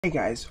Hey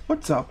guys,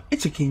 what's up?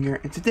 It's Akin here,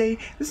 and today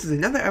this is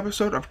another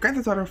episode of Grand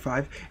Theft Auto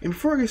 5. And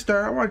before I get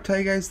started, I want to tell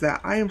you guys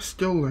that I am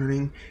still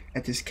learning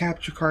at this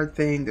capture card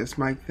thing, this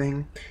mic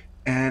thing,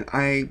 and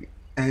I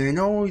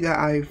know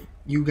that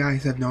you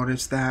guys have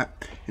noticed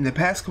that in the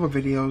past couple of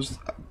videos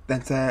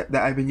that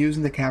I've been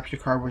using the capture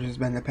card, which has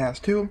been the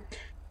past two.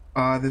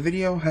 The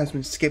video has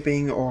been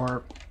skipping,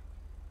 or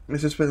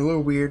it's just been a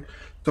little weird.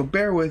 So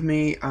bear with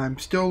me. I'm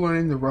still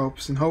learning the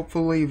ropes, and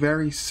hopefully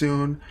very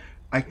soon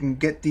I can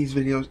get these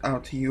videos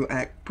out to you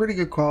at pretty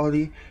good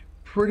quality,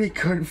 pretty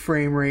good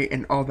frame rate,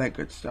 and all that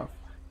good stuff.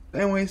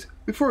 But anyways,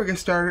 before we get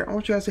started, I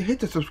want you guys to hit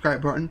the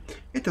subscribe button,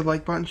 hit the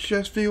like button, share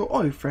this video,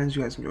 all your friends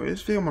you guys enjoy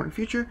this video more in the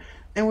future.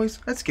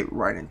 Anyways, let's get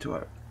right into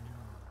it.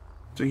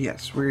 So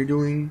yes, we're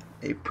doing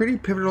a pretty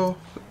pivotal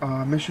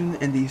mission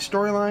in the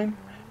storyline.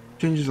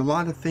 Changes a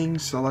lot of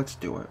things, so let's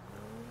do it.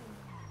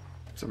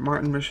 It's a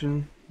Martin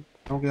mission.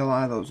 Don't get a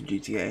lot of those in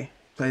GTA. I'll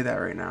tell you that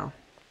right now.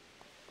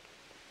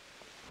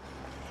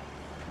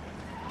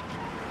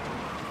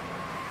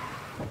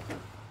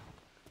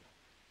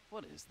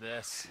 What is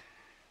this?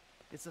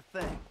 It's a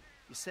thing.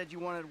 You said you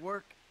wanted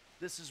work.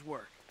 This is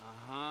work.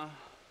 Uh-huh.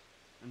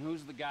 And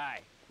who's the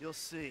guy? You'll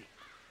see.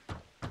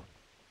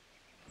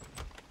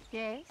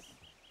 Yes?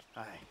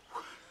 Hi.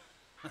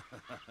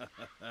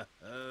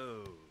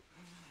 Oh.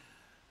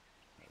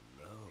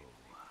 Hello.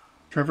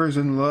 Trevor's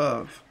in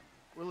love.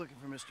 We're looking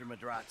for Mr.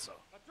 Madrazo.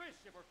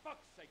 Patricia, for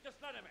fuck's sake, just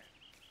let him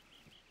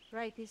in.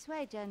 Right this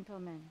way,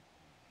 gentlemen.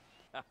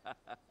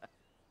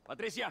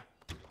 Patricia,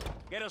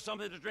 get us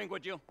something to drink,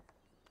 would you?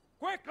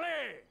 Quickly!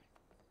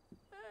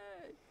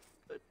 Hey,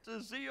 good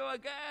to see you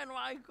again,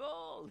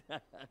 Michael.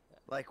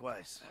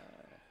 Likewise.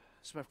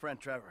 It's my friend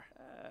Trevor.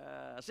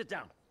 Sit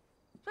down.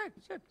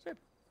 Sit.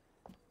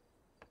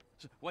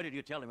 So, what did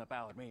you tell him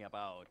about me,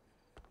 about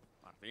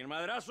Martin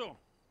Madrazo?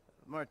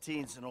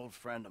 Martine's an old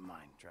friend of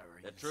mine, Trevor.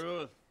 The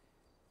truth.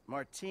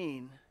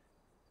 Martine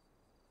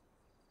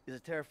is a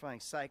terrifying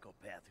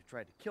psychopath who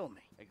tried to kill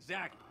me.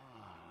 Exactly.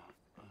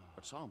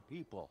 But some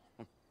people,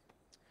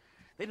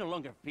 they no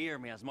longer fear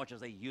me as much as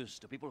they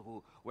used to. People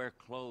who wear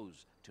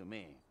clothes to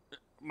me.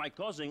 My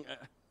cousin,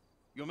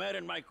 you met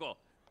him, Michael.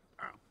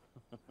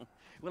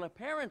 Well,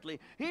 apparently,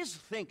 he's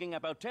thinking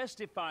about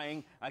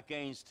testifying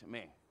against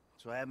me.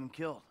 So I have him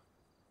killed.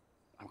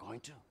 I'm going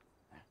to.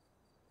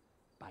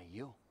 By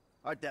you.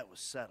 Our debt was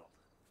settled.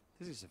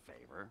 This is a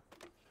favor.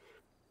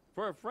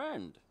 For a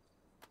friend.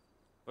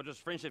 But does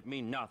friendship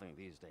mean nothing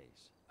these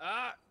days?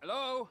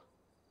 Hello?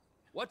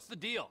 What's the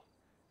deal?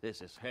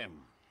 This is him.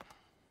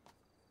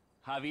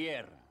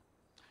 Javier.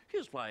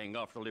 He's flying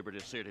off to Liberty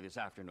City this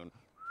afternoon.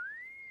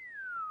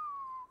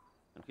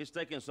 And he's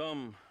taking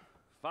some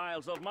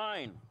files of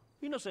mine.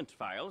 Innocent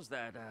files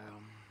that,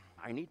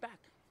 I need back.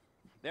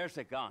 There's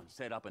a gun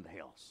set up in the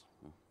hills.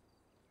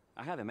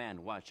 I have a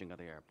man watching at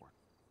the airport.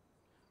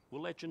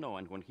 We'll let you know,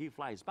 and when he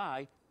flies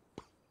by,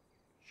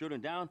 shoot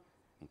him down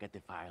and get the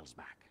files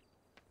back.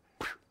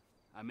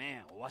 A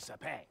man, what's a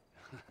pay?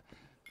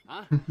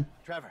 Huh?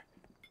 Trevor,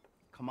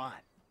 come on.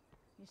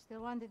 You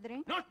still want the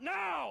drink? Not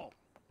now!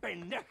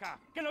 Pendeja!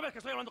 ¿Qué no ves que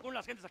estoy hablando con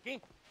las gentes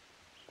aquí?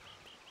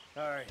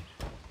 All right.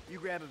 You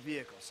grab a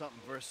vehicle, something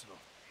versatile.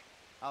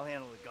 I'll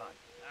handle the gun.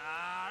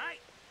 All right.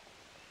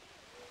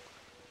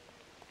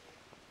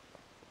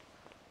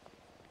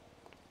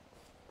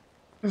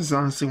 This is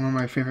honestly one of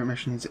my favorite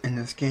missions in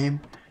this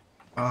game.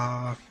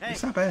 Hey,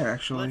 it's not bad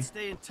actually. Let's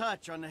stay in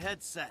touch on the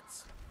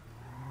headsets.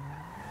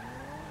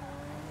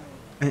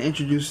 And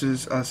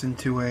introduces us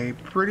into a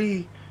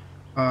pretty,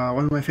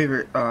 one of my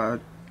favorite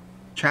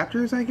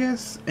chapters, I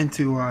guess,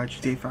 into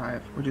GTA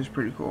 5, which is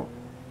pretty cool.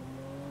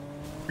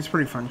 It's a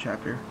pretty fun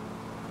chapter.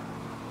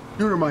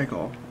 New to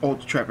Michael,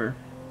 old to Trevor.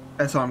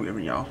 That's all I'm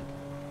giving y'all.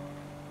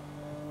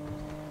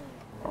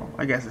 Oh,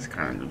 I guess it's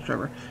kind of new to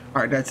Trevor.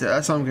 Alright, that's it.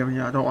 That's all I'm giving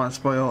y'all. I don't want to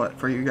spoil it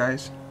for you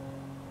guys.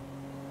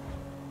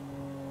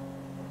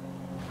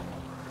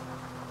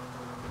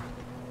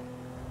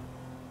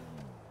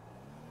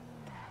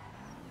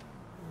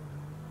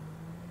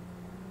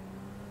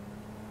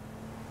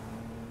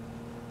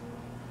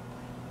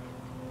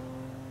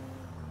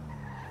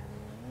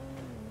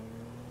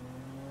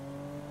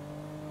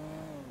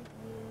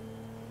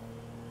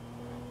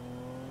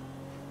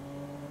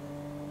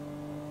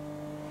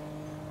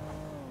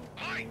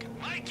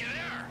 Mike, you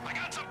there? I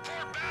got some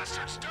poor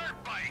bastard's dirt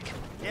bike.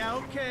 Yeah,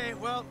 okay.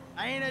 Well,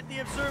 I ain't at the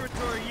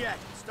observatory yet.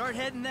 Start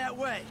heading that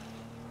way.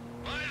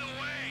 By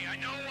the way, I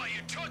know why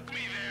you took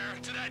me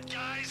there, to that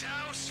guy's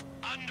house.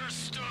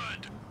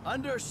 Understood.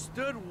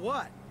 Understood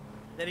what?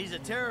 That he's a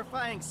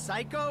terrifying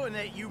psycho and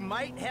that you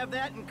might have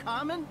that in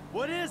common?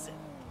 What is it?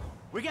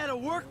 We gotta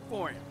work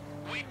for him.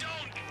 We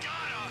don't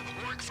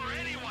gotta work for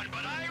anyone,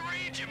 but I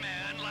read you,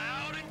 man,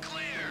 loud and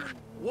clear.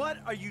 What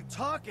are you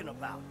talking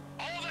about?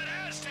 All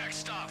that Aztec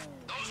stuff.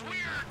 Those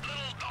weird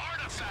little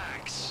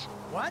artifacts.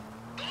 What?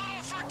 The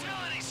little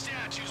fertility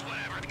statues,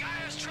 whatever. The guy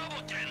has trouble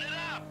getting it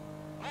up.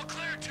 We'll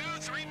clear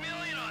 2-3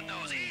 million on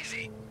those,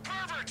 easy.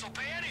 Perverts will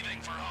pay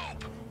anything for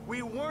hope.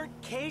 We weren't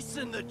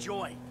casing the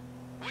joint.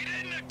 We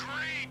didn't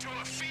agree to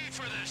a fee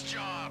for this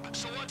job,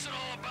 so what's it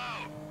all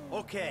about?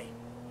 Okay,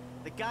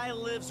 the guy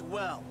lives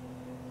well.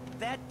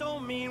 That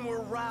don't mean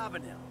we're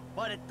robbing him,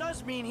 but it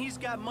does mean he's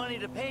got money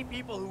to pay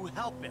people who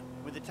help him.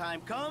 When the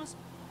time comes,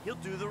 he'll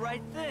do the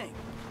right thing.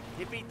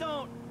 If he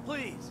don't,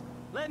 please,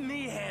 let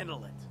me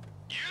handle it.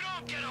 You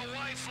don't get a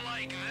wife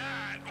like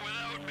that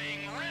without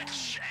being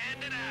rich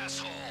and an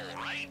asshole,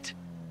 right?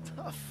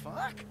 The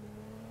fuck?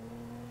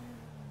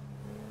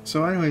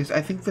 So anyways,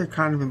 I think they're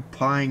kind of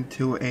implying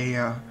to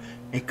a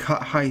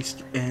cut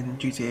heist in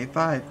GTA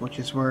 5, which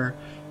is where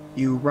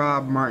you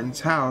rob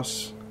Martin's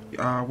house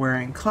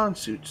wearing clown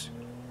suits.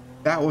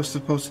 That was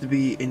supposed to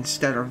be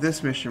instead of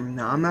this mission.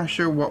 Now, I'm not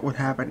sure what would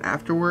happen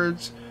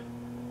afterwards,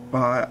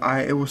 but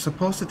it was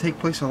supposed to take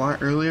place a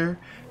lot earlier.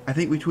 I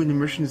think between the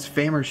missions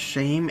Fame or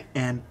Shame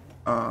and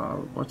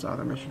what's the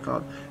other mission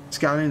called?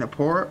 Scouting the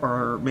Port,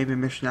 or maybe a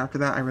mission after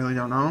that, I really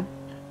don't know.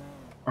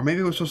 Or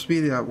maybe it was supposed to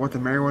be what the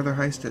Merryweather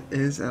heist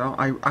is at all.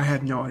 I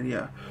have no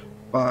idea.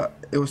 But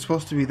it was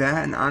supposed to be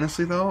that, and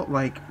honestly though,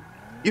 like,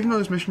 even though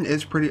this mission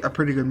is a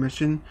pretty good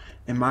mission,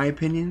 in my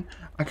opinion,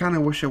 I kind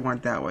of wish it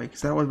went that way,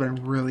 because that would have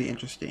been really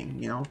interesting,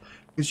 you know?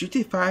 Because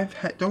GTA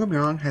 5, don't get me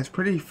wrong, has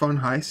pretty fun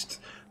heists,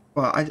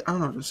 but I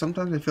don't know,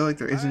 sometimes I feel like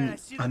there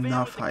isn't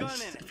enough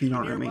heists, if you know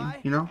what I mean,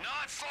 you know?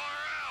 Not far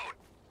out.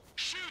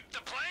 Shoot the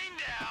plane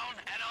down,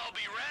 and I'll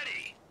be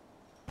ready.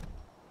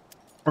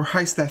 Or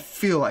heists that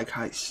feel like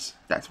heists.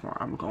 That's what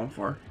I'm going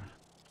for.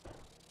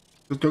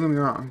 But don't get me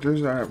wrong,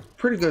 there's a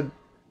pretty good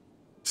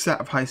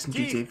set of heists in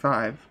GTA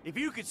 5. If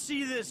you could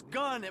see this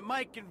gun, it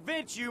might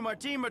convince you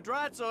Martin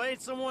Madrazo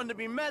ain't someone to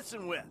be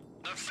messing with.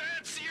 The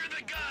fancier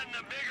the gun,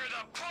 the bigger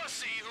the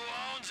pussy who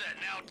owns it.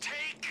 Now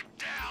take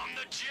down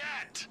the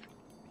jet.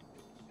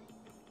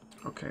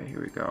 Okay,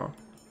 here we go.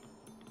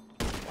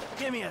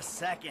 Give me a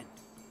second.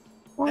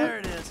 What? There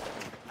it is.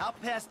 Out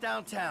past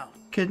downtown.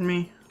 Kidding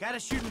me? Gotta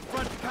shoot in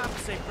front to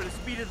compensate for the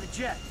speed of the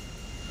jet.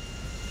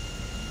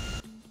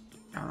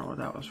 I don't know what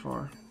that was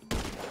for.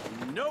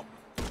 Nope.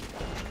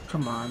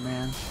 Come on,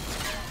 man.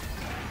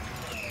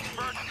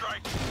 Bird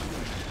strike.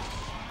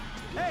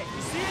 Hey,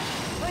 you see it?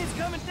 Plane's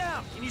coming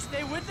down. Can you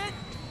stay with it?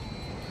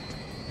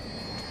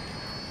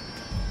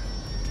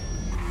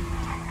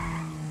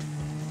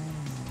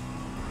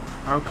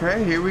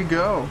 Okay, here we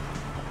go.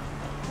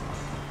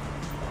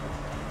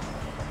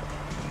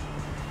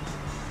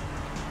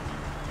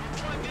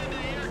 Plugged into the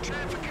air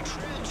traffic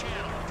control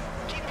channel.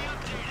 Keep me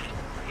updated.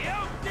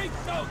 Okie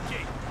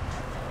dokie.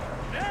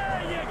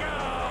 There you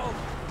go.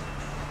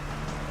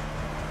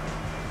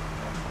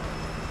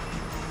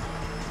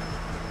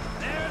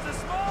 There's a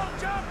small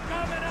jump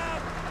coming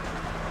up.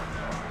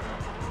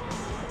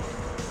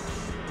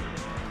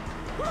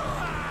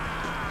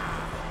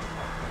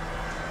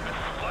 This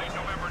is flight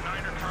November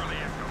 9er Charlie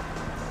Echo.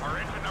 Our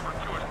engine number 2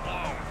 is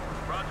blown.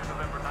 Roger,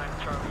 November 9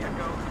 Charlie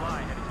Echo.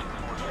 Fly heading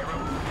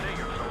 240. Say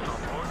your souls on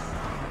board.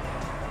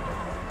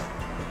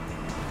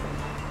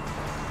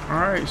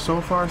 Alright,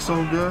 so far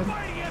so good.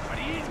 Fighting it, but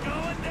he's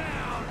going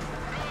down.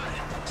 Good.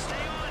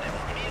 Stay on it.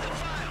 We need the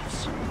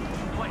files.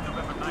 Flight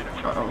November 9er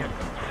Uh-oh. Charlie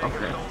Echo. Say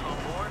Okay. your souls on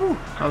board. Whew,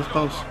 that was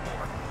close.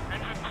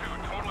 Engine 2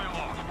 totally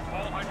lost.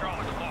 All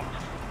hydraulics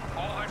lost.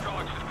 All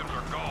hydraulic systems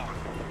are gone.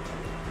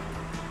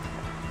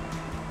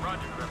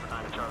 Roger, November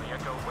 9 Charlie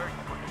Echo. Where are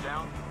you putting it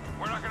down?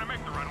 We're not gonna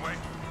make the runway.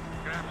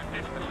 Gonna have to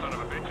ditch this son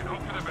of a bitch and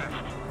hope for the best.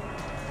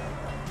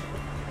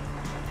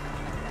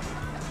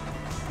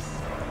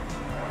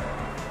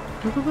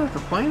 Look at the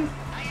plane.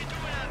 How you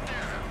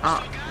doing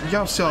out there?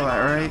 Y'all saw that,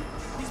 right?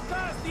 He's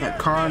past the That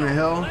car on the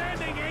airfield. hill.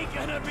 Landing ain't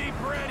gonna be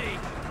pretty.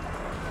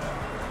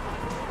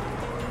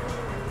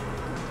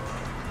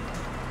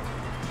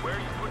 Where are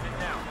you putting it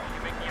down?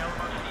 You make the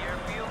Alamo Sea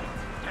airfield?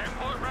 Can't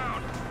pull it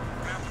round.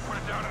 Gonna have to put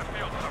it down in a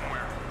field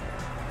somewhere.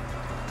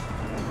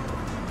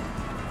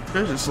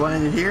 They're just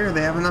landed here.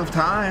 They have enough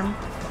time.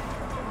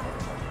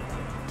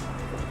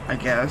 I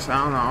guess.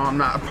 I don't know. I'm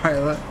not a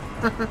pilot.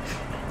 There's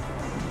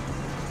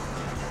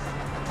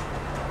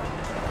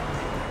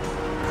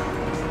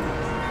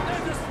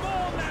a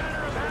small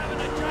matter of having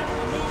to jump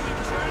a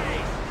moving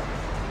train.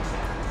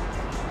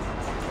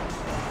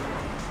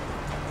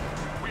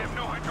 We have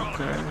no hydraulic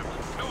Okay.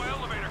 systems, no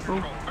elevator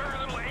control, very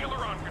little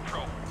aileron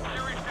control.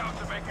 Serious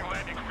doubts of making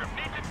landing strip.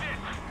 Need to ditch.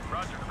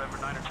 Roger, November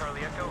 9er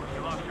Charlie Echo. If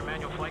you lost your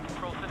manual flight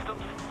control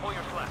systems, pull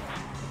your flaps.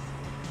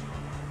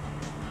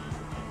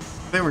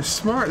 They were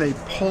smart. They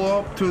pull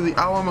up to the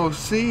Alamo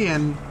Sea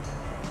and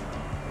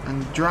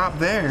drop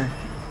there.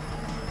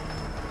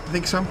 I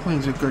think some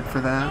planes are good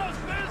for that. How's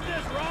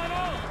business,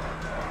 Ronald?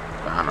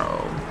 I don't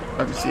know. I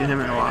haven't seen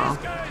him in a while.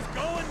 This guy's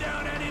going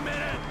down any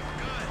minute.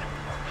 Good.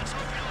 Let's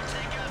hope you don't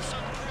take out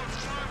some poor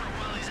farmer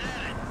while he's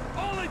at it.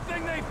 Only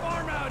thing they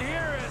farm out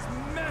here is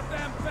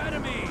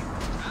methamphetamine.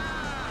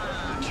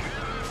 Ah,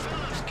 true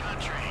Phillips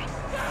country.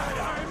 God,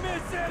 I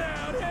miss it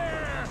out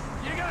here.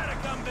 You gotta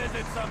come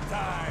visit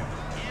sometime.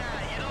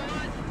 Yeah, you know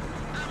what?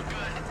 I'm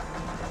good.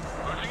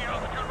 Losing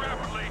altitude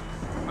rapidly.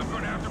 I'm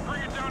going to have to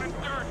bring it down in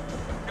dirt.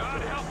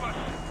 God help us.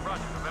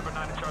 Roger, November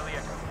 9 Charlie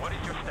Echo. What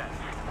is your status?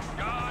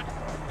 God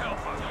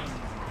help us.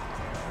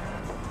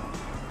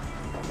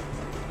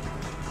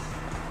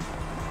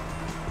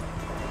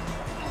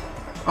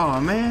 Oh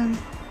man.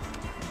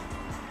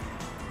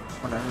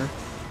 Whatever.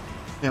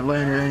 Yeah,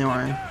 landed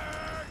anyway.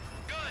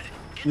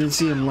 You didn't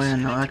see him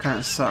land though, that kind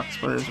of sucks,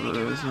 but it is what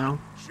it is, you know?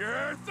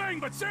 Sure thing,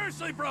 but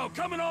seriously, bro,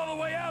 coming all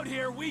the way out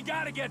here, we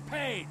gotta get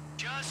paid.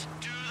 Just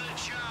do the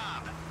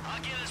job.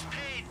 I'll get us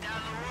paid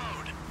down the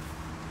road.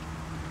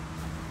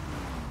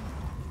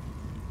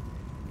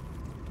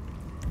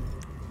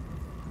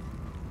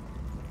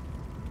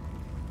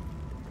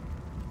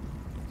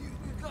 You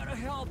gotta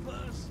help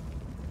us.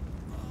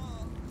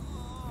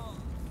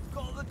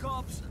 Call the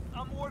cops.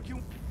 I'm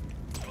working.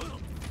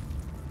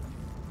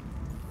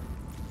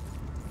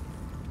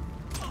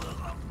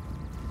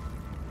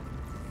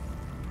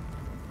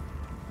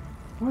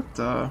 What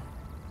the?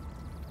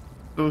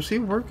 So is he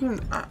working?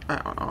 I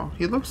don't know.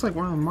 He looks like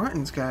one of the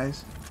Martins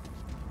guys.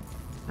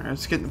 Alright,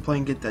 let's get in the plane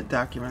and get that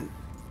document.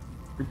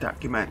 Or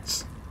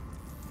documents.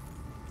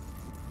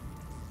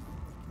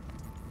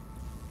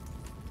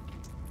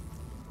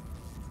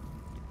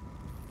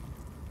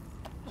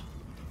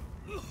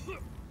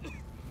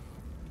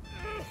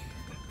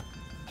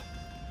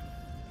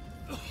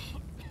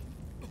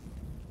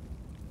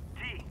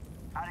 T,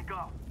 how'd it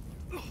go?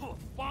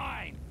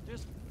 Fine,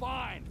 just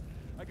fine.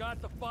 I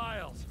got the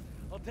files.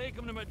 I'll take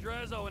them to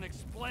Madrazo and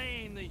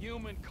explain the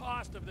human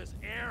cost of this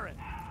errand.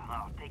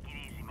 Oh, take it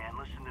easy, man.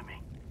 Listen to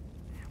me.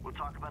 We'll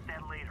talk about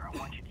that later. I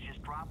want you to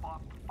just drop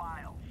off the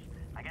files.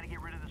 I gotta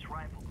get rid of this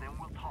rifle, then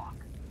we'll talk.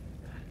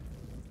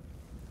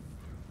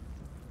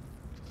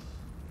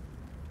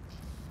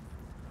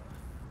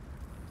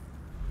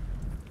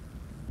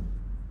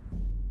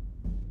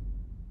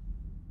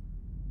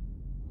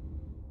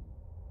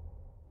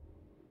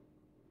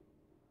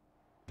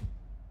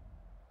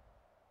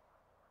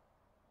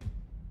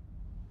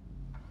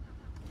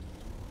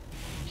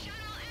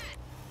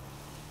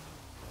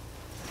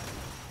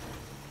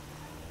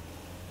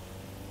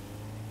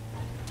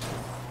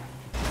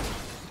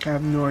 I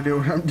have no idea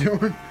what I'm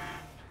doing.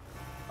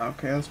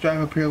 Okay, let's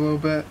drive up here a little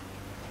bit.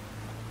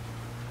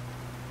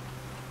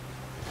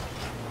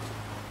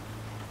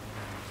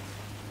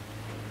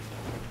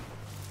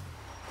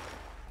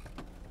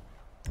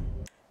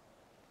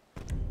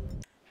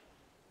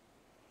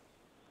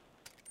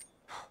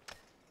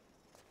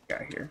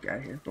 Got here,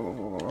 got here. Go,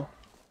 go, go, go.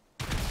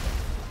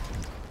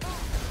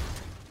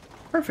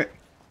 Perfect.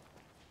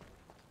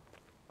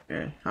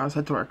 Okay, now let's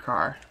head to our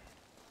car.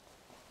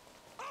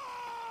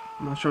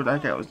 I'm not sure what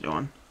that guy was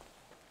doing.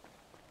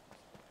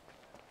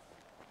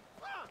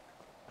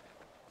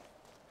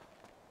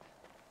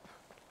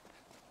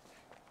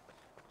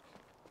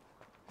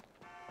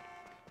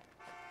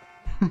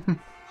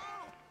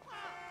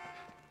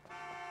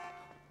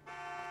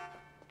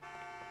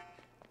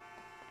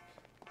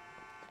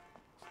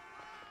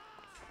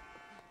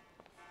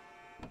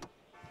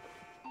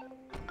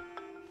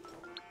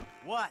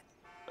 What?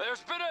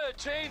 There's been a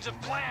change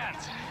of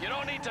plans. You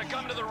don't need to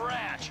come to the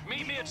ranch.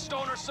 Meet me at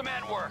Stoner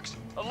Cement Works,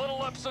 a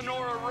little up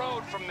Sonora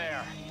Road from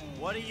there.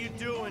 What are you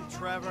doing,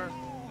 Trevor?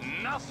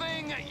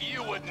 Nothing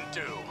you wouldn't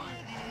do.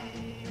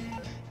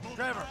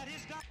 Trevor!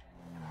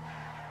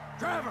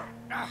 Trevor!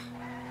 Ah,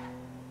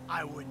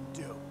 I wouldn't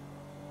do.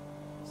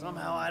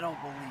 Somehow I don't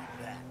believe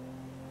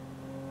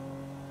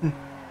that.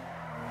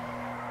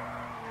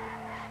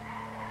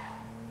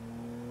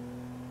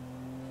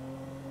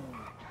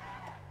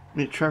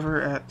 Meet Trevor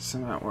at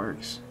Cement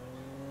Works.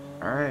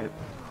 Alright,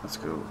 let's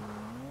go.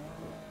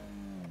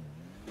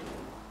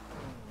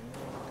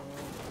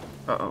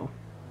 Uh-oh.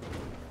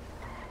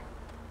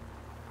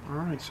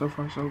 Alright, so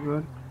far so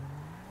good.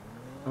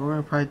 So we're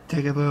gonna probably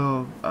take a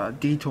little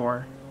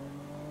detour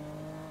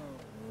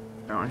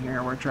down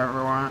here where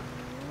Trevor went.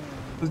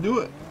 Let's do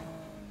it.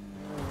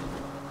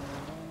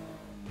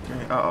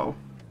 Okay, uh-oh.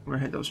 We're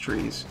gonna hit those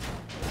trees.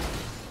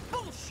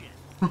 Bullshit!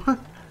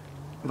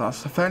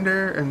 Lost the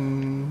fender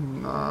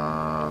and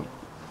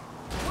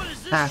What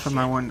is this half of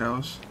my shit?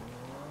 windows.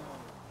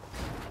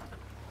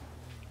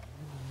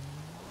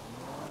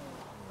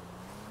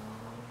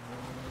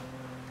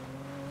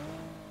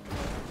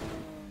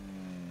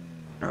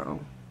 Uh-oh.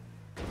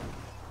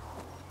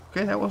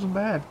 Okay, that wasn't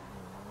bad.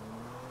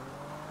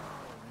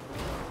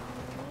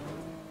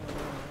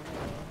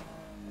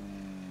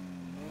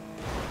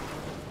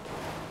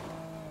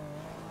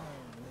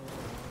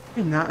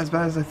 Not as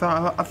bad as I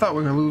thought. I thought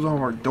we were gonna lose all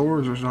of our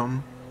doors or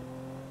something.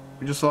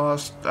 We just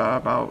lost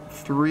about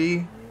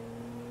 3,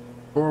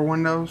 4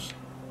 windows.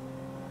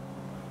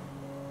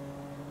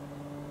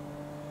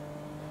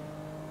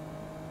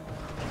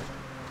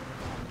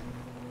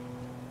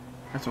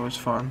 That's always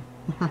fun.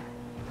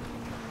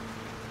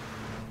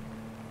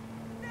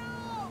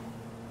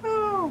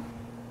 No!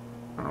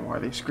 I don't know why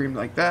they screamed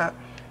like that.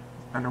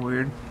 Kind of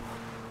weird.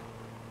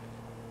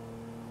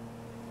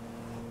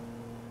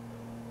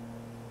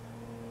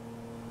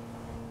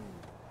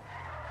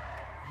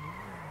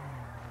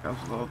 That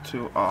was a little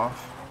too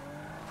off.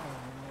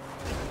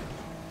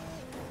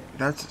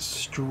 That's a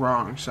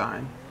strong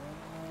sign.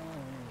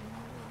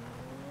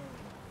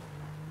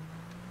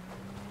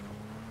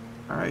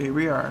 Alright, here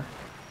we are.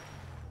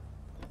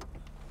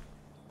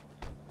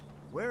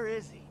 Where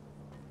is he?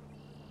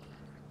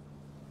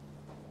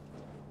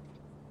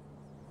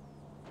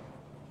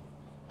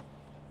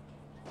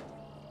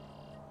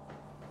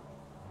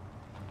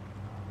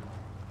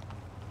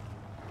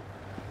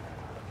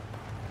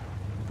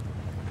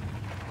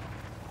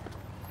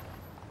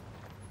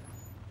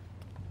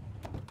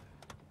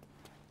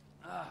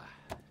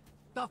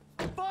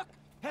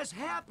 has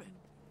happened?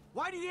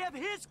 Why did he have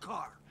his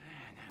car?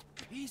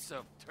 Piece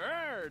of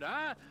turd,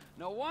 huh?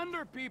 No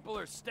wonder people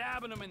are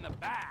stabbing him in the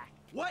back.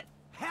 What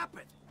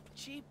happened?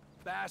 Cheap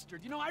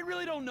bastard. You know, I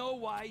really don't know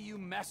why you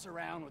mess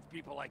around with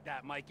people like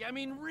that, Mikey. I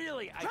mean,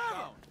 really, I Trevor!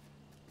 don't.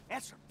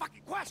 Answer the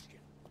fucking question.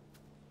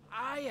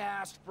 I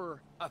asked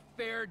for a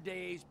fair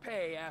day's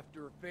pay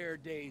after a fair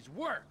day's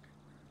work.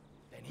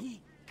 Then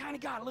he kind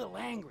of got a little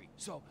angry.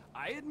 So,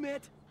 I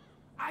admit,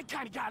 I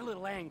kind of got a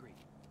little angry.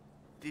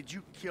 Did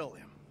you kill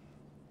him?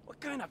 What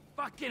kind of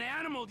fucking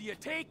animal do you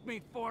take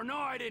me for? No,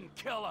 I didn't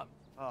kill him.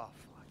 Oh,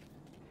 fuck.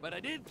 But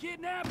I did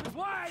kidnap his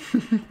wife.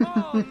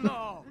 Oh,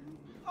 no.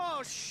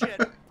 Oh, shit.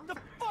 The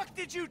fuck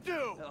did you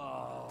do?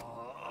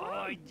 Oh,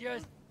 I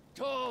just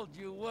told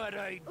you what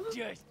I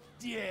just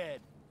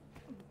did.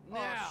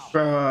 Now,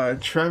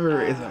 Bruh,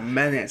 Trevor is a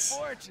menace.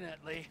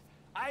 fortunately,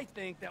 I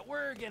think that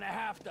we're gonna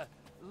have to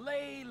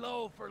lay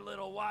low for a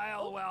little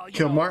while you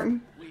Kill know,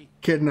 Martin? we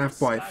Kidnap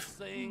discuss wife.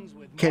 things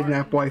with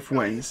Kidnap Martin. wife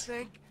What do you wins.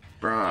 think?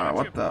 Bruh, Why don't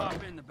what you the?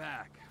 pop in the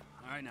back?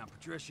 All right, now,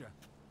 Patricia.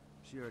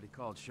 She already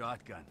called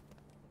shotgun.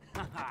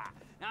 Now,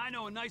 I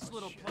know a nice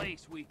little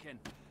place we can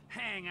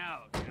hang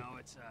out. You know,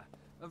 it's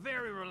a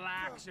very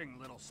relaxing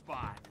little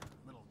spot.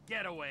 A little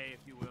getaway, if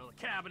you will. A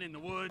cabin in the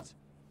woods.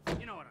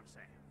 You know what I'm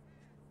saying.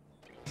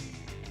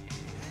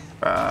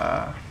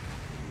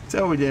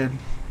 So we did.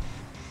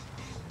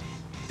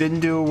 Didn't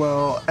do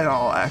well at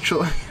all,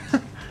 actually.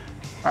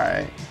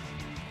 Alright.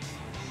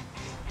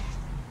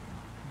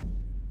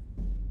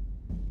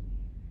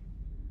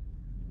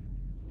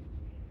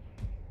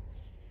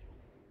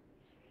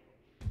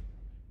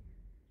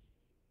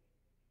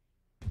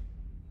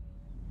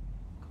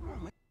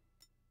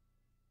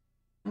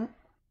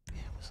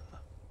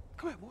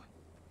 Come here, boy.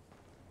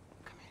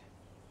 Come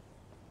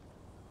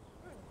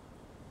here.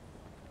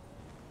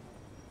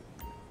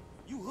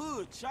 You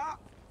hood,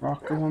 Chop.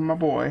 Rockin' with my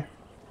boy.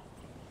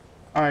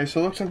 Alright, so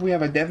it looks like we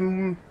have a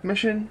Devon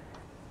mission.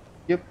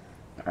 Yep.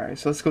 Alright,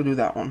 so let's go do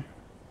that one.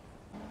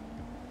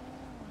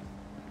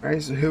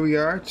 Alright, so here we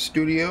are at the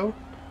studio.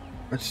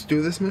 Let's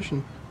do this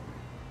mission.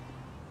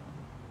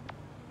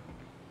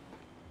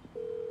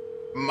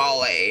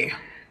 Molly.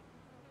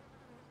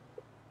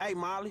 Hey,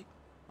 Molly.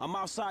 I'm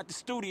outside the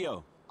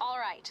studio. All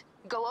right,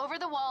 go over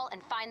the wall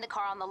and find the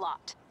car on the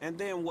lot. And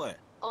then what?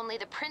 Only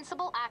the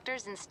principal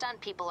actors and stunt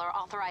people are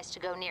authorized to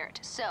go near it.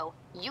 So,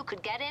 you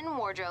could get in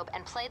wardrobe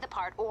and play the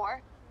part,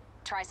 or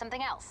try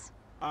something else.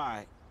 All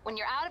right. When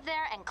you're out of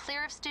there and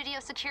clear of studio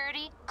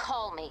security,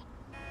 call me.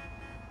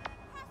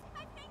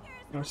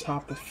 Let's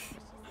hop the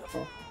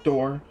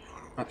door,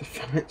 not the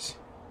fence.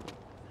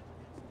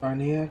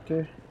 Find the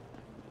actor.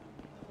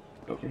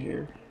 Over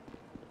here.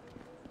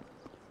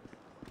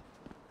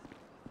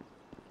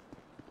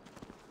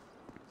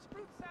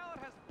 Fruit salad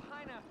has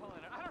pineapple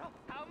in it. I don't know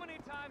how many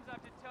times I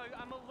have to tell you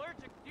I'm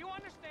allergic. Do you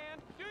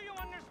understand? Do you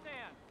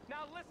understand?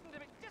 Now listen to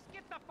me. Just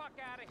get the fuck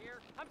out of here.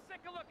 I'm sick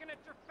of looking at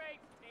your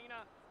face,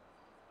 Tina.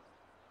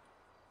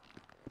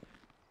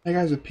 That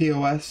guy's a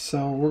POS,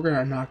 so we're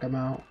gonna knock him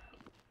out.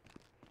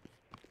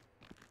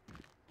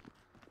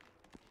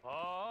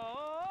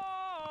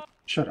 Oh.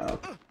 Shut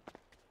up.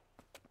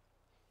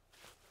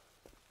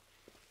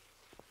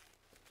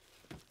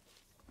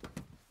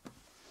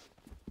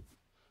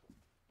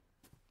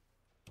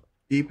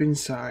 Deep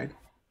inside.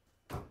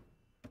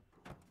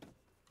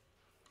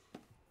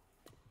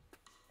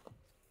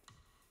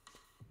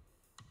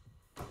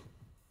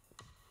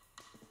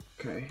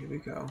 Okay, here we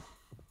go.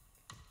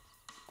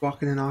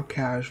 Walking in all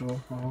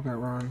casual. Oh, we're gonna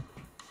run.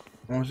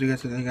 Once we get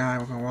to the guy,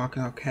 we're gonna walk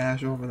in all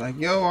casual. Be like,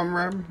 yo, I'm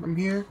Rem. I'm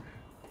here.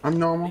 I'm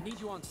normal. They need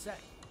you on set.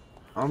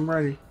 I'm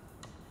ready.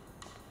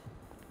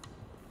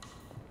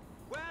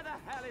 Where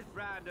the hell is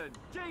Brandon?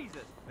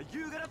 Jesus! Are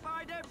you gonna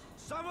find him?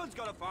 Someone's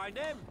gonna find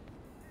him!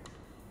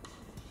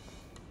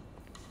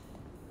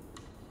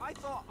 I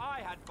thought I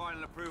had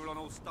final approval on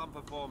all stunt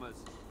performers.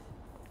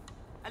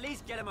 At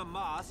least get him a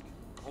mask,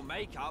 or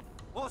makeup,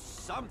 or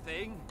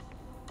something.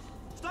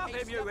 Stop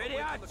him, you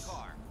idiot!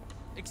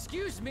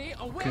 Excuse me,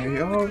 away Okay,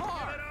 from oh. the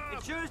car!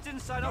 Insurance didn't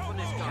sign off on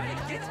this guy.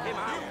 Get him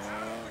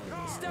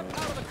out! Step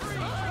out of the creek!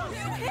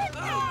 You hit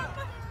him!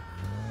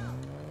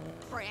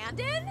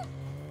 Brandon?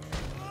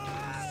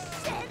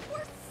 Shit,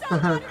 we're so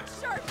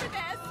uninsured for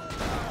this!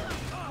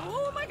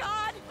 Oh my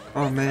god!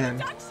 Oh, This man.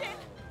 production.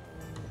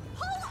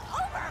 Pull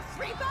over,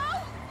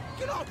 Freebo!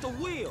 Get off the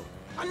wheel.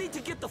 I need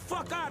to get the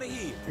fuck out of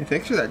here. Hey,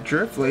 thanks for that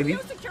drift, lady. You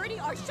security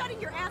are shutting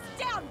your ass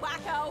down,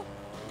 wacko!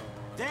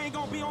 They ain't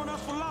gonna be on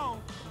us for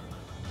long.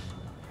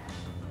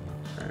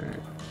 Alright.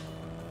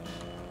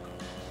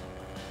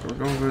 We're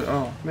going good.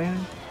 Oh, man.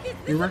 Is You're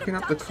this a wrecking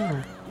up the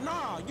production? car.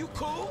 Nah, you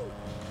cool?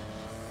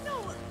 No,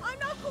 I'm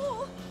not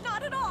cool.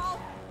 Not at all.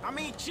 I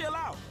mean, chill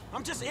out.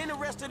 I'm just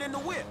interested in the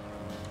whip.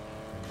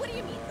 What do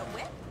you mean, the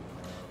whip?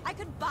 I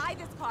could buy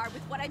this car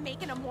with what I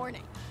make in a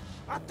morning.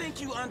 I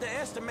think you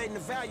underestimating the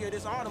value of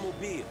this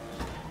automobile.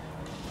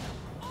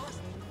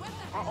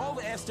 Or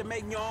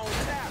overestimating your own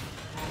talent.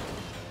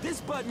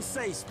 This button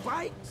says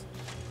spikes.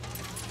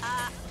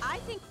 I I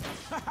think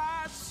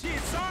Shit,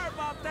 sorry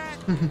about that.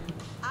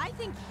 I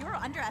think you're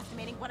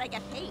underestimating what I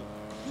get paid.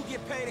 You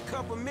get paid a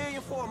couple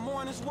million for a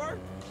morning's work?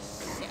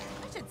 Shit,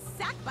 I should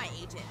sack my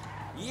agent.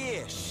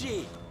 Yeah,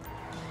 shit.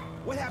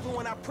 What happened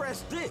when I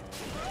pressed this?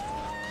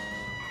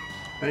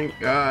 Thank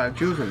God,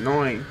 she was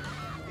annoying.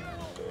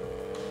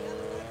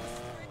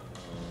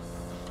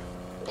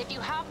 If you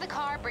have the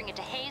car, bring it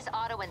to Hayes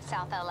Auto in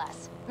South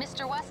LS.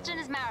 Mr. Weston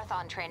is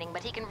marathon training,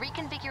 but he can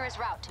reconfigure his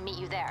route to meet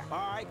you there. All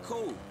right,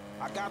 cool.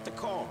 I got the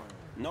car.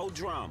 No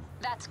drama.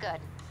 That's good.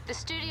 The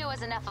studio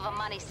is enough of a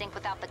money sink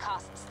without the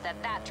costs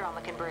that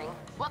drama can bring.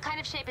 What kind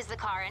of shape is the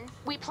car in?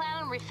 We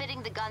plan on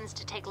refitting the guns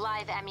to take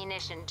live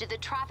ammunition. Do the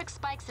traffic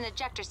spikes and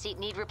ejector seat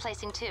need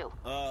replacing too?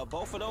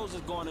 Both of those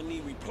is going to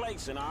need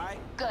replacing, all right?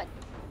 Good.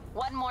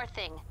 One more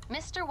thing.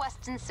 Mr.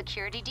 Weston's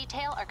security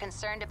detail are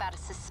concerned about a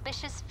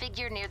suspicious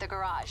figure near the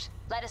garage.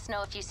 Let us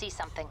know if you see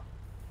something.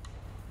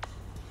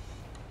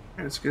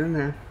 Let's get in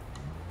there.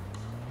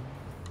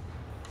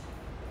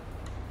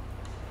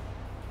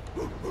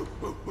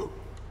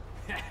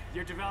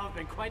 You're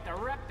developing quite the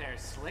rep there,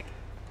 Slick.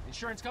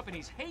 Insurance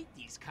companies hate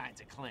these kinds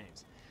of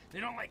claims.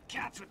 They don't like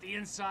cats with the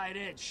inside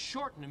edge,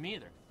 shorten them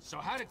either. So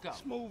how'd it go?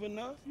 Smooth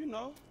enough, you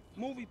know.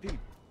 Movie people.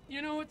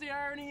 You know what the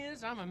irony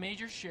is? I'm a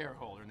major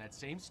shareholder in that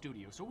same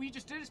studio, so what we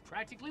just did is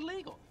practically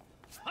legal.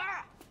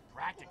 Ha!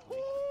 Practically.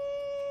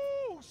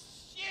 Ooh,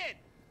 shit!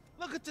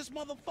 Look at this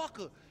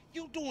motherfucker.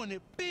 You doing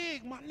it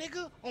big, my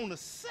nigga, on the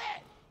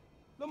set.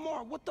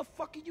 Lamar, what the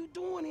fuck are you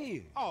doing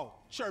here? Oh,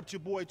 chirped your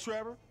boy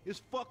Trevor.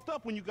 It's fucked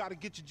up when you gotta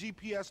get your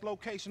GPS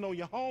location on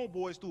your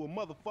homeboys through a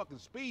motherfucking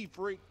speed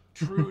freak.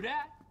 True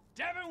that.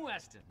 Devin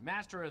Weston,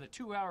 master of the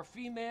 2-hour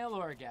female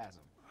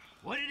orgasm.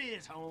 What it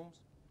is,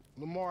 Holmes?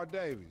 Lamar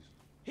Davies.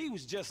 He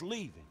was just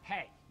leaving.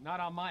 Hey, not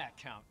on my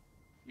account.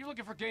 You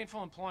looking for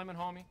gainful employment,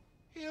 homie?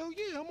 Hell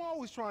yeah, I'm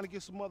always trying to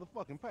get some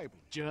motherfucking paper.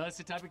 Just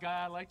the type of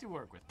guy I like to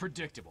work with.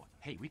 Predictable.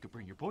 Hey, we could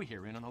bring your boy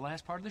here in on the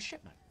last part of the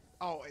shipment.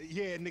 Oh,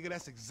 yeah, nigga,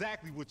 that's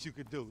exactly what you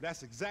could do.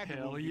 That's exactly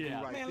Hell what you yeah.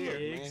 do right Man, there.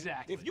 look, man.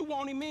 Exactly. If you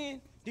want him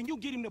in, then you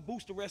get him to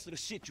boost the rest of the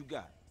shit you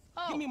got.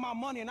 Give me my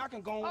money and I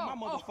can go on with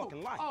my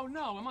motherfucking life. Oh,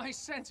 no, am I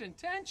sensing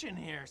tension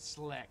here,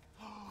 Slick?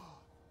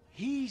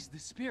 He's the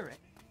spirit,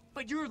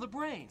 but you're the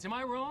brains. Am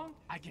I wrong?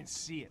 I can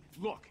see it.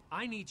 Look,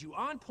 I need you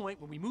on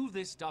point when we move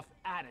this stuff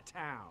out of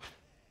town.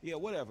 Yeah,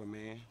 whatever,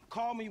 man.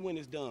 Call me when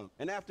it's done.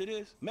 And after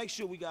this, make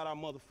sure we got our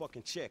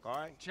motherfucking check, all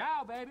right?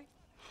 Ciao, baby.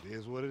 It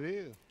is what it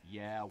is.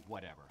 Yeah,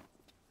 whatever.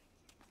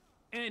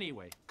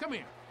 Anyway, come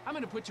here. I'm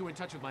gonna put you in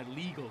touch with my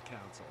legal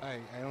counsel. Hey,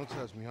 don't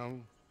touch me,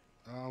 homie.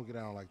 I don't get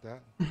down like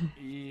that.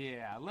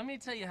 Yeah, let me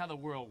tell you how the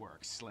world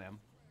works, Slim.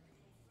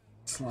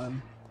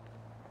 Slim.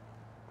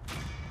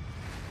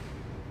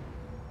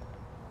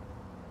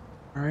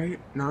 Alright,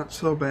 not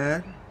so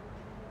bad.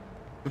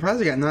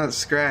 Surprised I got not a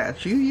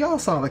scratch. Y'all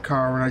saw the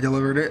car when I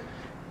delivered it.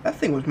 That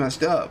thing was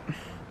messed up.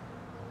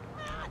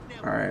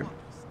 Alright.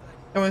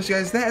 Anyways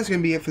guys, that is going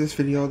to be it for this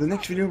video. The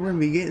next video we're going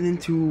to be getting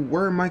into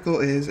where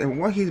Michael is and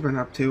what he's been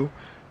up to.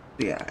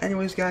 So yeah,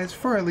 anyways guys,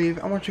 before I leave,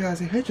 I want you guys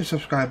to hit the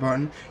subscribe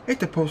button, hit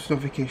the post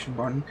notification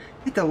button,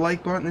 hit the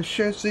like button, and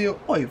share this video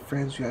with all your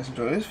friends who guys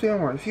enjoy this video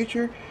or in the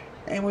future.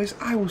 Anyways,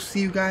 I will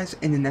see you guys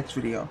in the next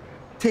video.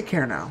 Take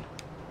care now.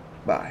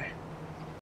 Bye.